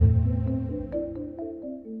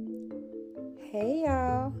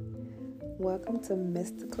Welcome to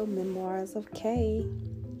Mystical Memoirs of Kay.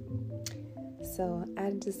 So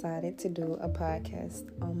I decided to do a podcast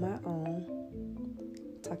on my own,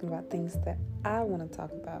 talking about things that I want to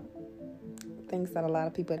talk about, things that a lot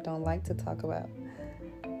of people don't like to talk about.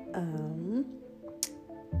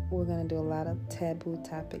 We're going to do a lot of taboo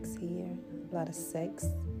topics here, a lot of sex,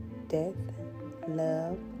 death,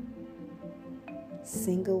 love,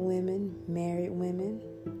 single women, married women.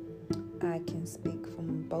 I can speak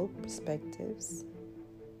from both perspectives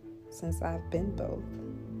since I've been both.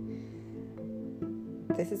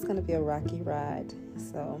 This is going to be a rocky ride,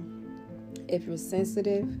 so if you're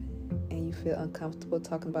sensitive and you feel uncomfortable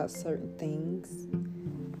talking about certain things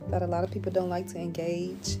that a lot of people don't like to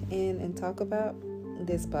engage in and talk about,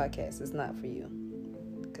 this podcast is not for you,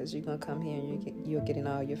 because you're going to come here and you're getting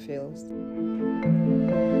all your feels.